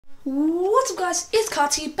What's up guys, it's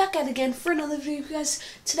Kati back at again for another video guys.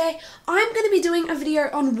 Today I'm going to be doing a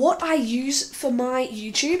video on what I use for my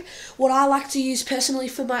YouTube, what I like to use personally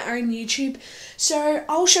for my own YouTube. So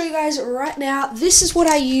I'll show you guys right now. This is what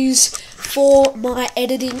I use for my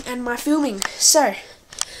editing and my filming. So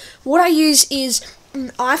what I use is an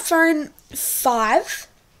iPhone 5,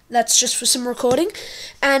 that's just for some recording,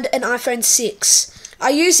 and an iPhone 6. I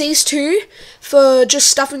use these two for just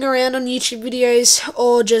stuffing around on YouTube videos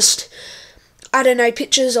or just, I don't know,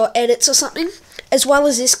 pictures or edits or something. As well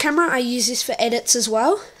as this camera, I use this for edits as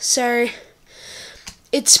well. So,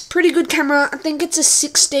 it's a pretty good camera. I think it's a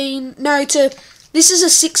this is a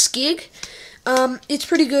 6 gig. It's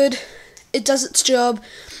pretty good. It does its job.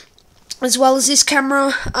 As well as this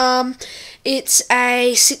camera, it's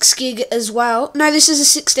a 6 gig as well. No, this is a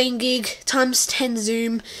 16 gig times 10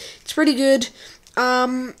 zoom. It's pretty good.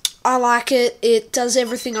 I like it. It does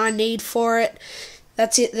everything I need for it.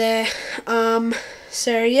 That's it there.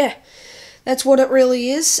 So yeah, that's what it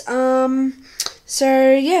really is.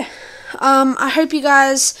 So yeah, I hope you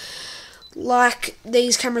guys like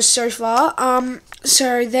these cameras so far.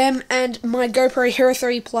 So them and my GoPro Hero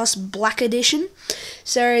 3 Plus Black Edition.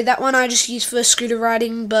 So that one I just use for scooter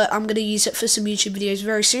riding, but I'm going to use it for some YouTube videos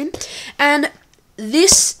very soon. And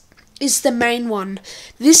this is the main one.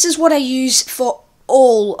 This is what I use for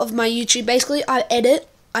all of my YouTube. Basically, I edit,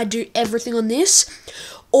 I do everything on this,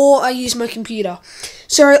 or I use my computer.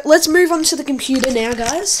 So let's move on to the computer now,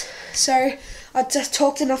 guys. So I've just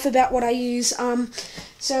talked enough about what I use.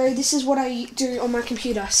 So this is what I do on my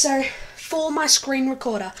computer. So for my screen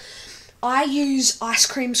recorder, I use Ice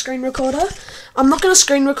Cream Screen Recorder. I'm not going to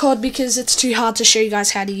screen record because it's too hard to show you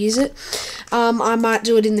guys how to use it. I might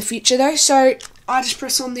do it in the future though. So I just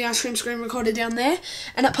press on the Ice Cream Screen Recorder down there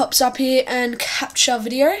and it pops up here and capture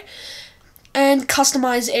video and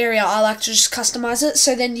customize area. I like to just customize it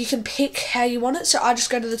so then you can pick how you want it. So I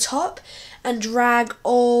just go to the top and drag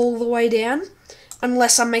all the way down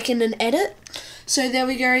unless I'm making an edit. So there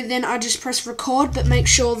we go. Then I just press record, but make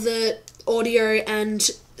sure the audio and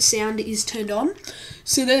sound is turned on.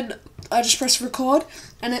 So then I just press record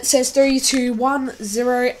and it says 3, 2, 1,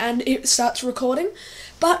 0 and it starts recording.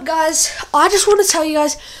 But guys, I just want to tell you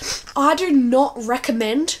guys, I do not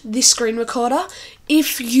recommend this screen recorder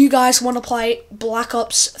if you guys want to play Black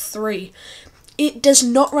Ops 3. It does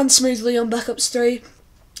not run smoothly on Black Ops 3.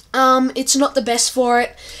 It's not the best for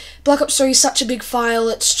it. Black Ops 3 is such a big file,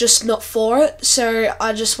 it's just not for it. So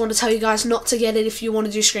I just want to tell you guys not to get it if you want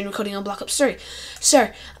to do screen recording on Black Ops 3.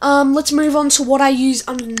 So, let's move on to what I use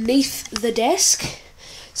underneath the desk.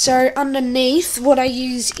 So underneath, what I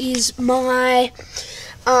use is my...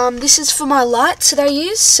 this is for my lights that I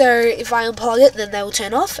use, so if I unplug it then they will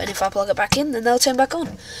turn off, and if I plug it back in then they'll turn back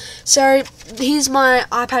on. So here's my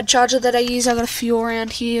iPad charger that I use. I got a few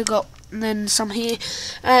around here, and then some here,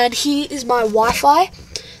 and here is my Wi-Fi.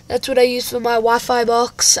 That's what I use for my Wi-Fi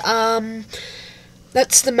box.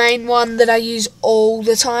 That's the main one that I use all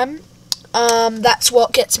the time. That's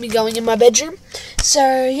what gets me going in my bedroom.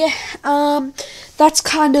 So yeah, that's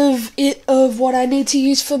kind of it of what I need to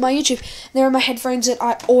use for my YouTube. There are my headphones that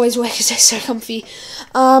I always wear because they're so comfy.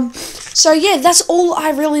 So yeah, that's all I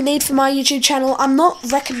really need for my YouTube channel. I'm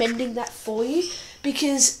not recommending that for you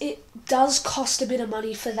because it does cost a bit of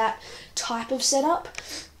money for that type of setup,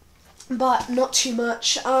 but not too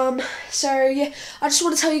much. So yeah, I just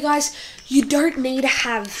want to tell you guys, you don't need to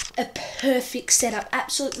have a perfect setup,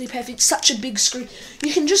 absolutely perfect, such a big screen.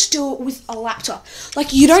 You can just do it with a laptop.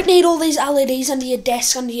 Like, you don't need all these LEDs under your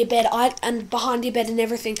desk, under your bed, and behind your bed and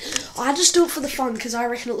everything. I just do it for the fun because I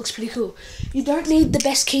reckon it looks pretty cool. You don't need the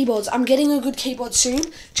best keyboards. I'm getting a good keyboard soon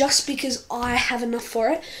just because I have enough for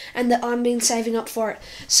it and that I've been saving up for it.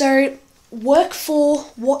 So work for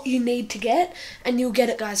what you need to get and you'll get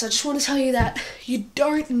it, guys. I just want to tell you that you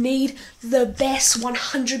don't need the best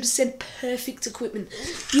 100% perfect equipment.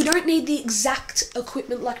 You don't need the exact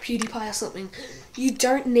equipment like PewDiePie or something. You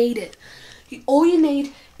don't need it. All you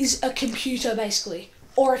need is a computer, basically,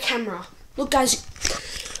 or a camera. Look, guys,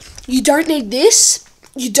 you don't need this,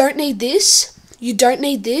 you don't need this, you don't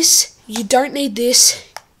need this, you don't need this.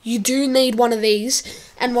 You do need one of these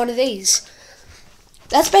and one of these.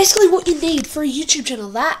 That's basically what you need for a YouTube channel,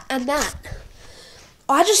 that and that.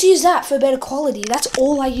 I just use that for better quality. That's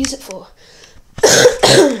all I use it for.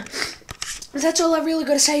 That's all I really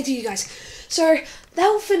got to say to you guys. So that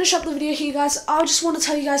will finish up the video here, guys. I just want to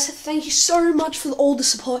tell you guys thank you so much for all the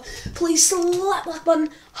support. Please slap that button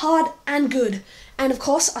hard and good. And of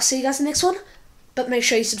course, I'll see you guys in the next one. But make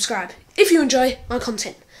sure you subscribe if you enjoy my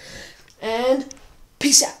content. And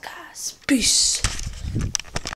peace out, guys. Peace.